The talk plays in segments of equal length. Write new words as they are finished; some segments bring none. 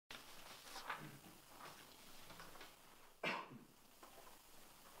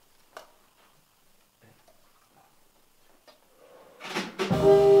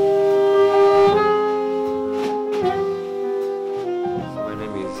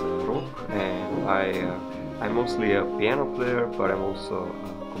I'm mostly a piano player, but I'm also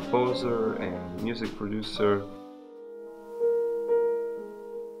a composer and music producer.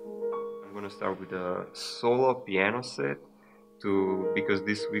 I'm gonna start with a solo piano set because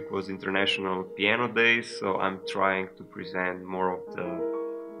this week was International Piano Day, so I'm trying to present more of the,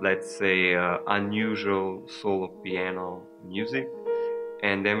 let's say, unusual solo piano music.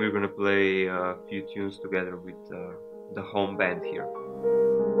 And then we're gonna play a few tunes together with the home band here.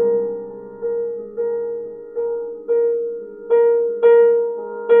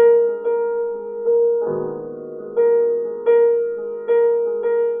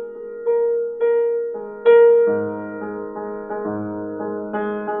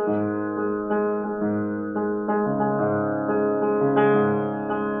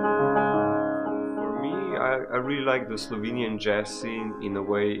 I really like the Slovenian jazz scene in a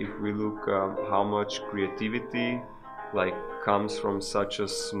way. If we look how much creativity comes from such a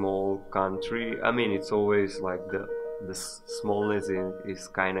small country. I mean, it's always like the smallness is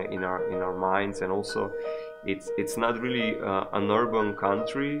kind of in our minds, and also it's not really an urban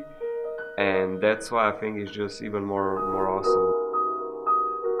country, and that's why I think it's just even more awesome.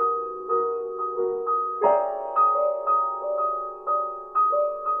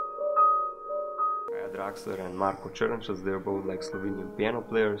 Draxler and Marko Črnčac, they're both like Slovenian piano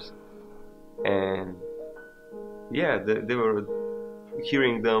players, and yeah, they were,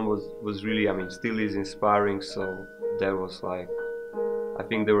 hearing them was really, I mean, still is inspiring. So that was like, I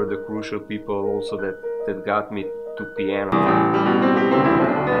think they were the crucial people also that got me to piano.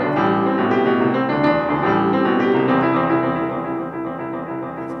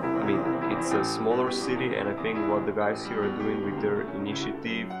 I mean, it's a smaller city, and I think what the guys here are doing with their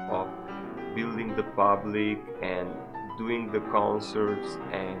initiative of building the public and doing the concerts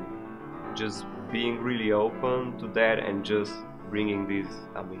and just being really open to that and just bringing this,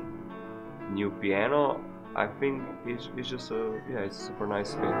 I mean, new piano, I think it's just it's a super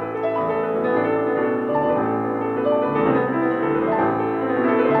nice thing.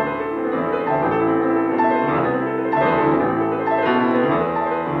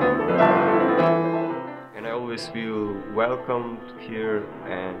 And I always feel welcomed here,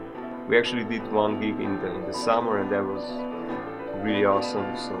 and we actually did one gig in the summer, and that was really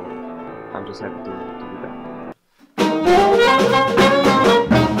awesome, so I'm just happy to be back.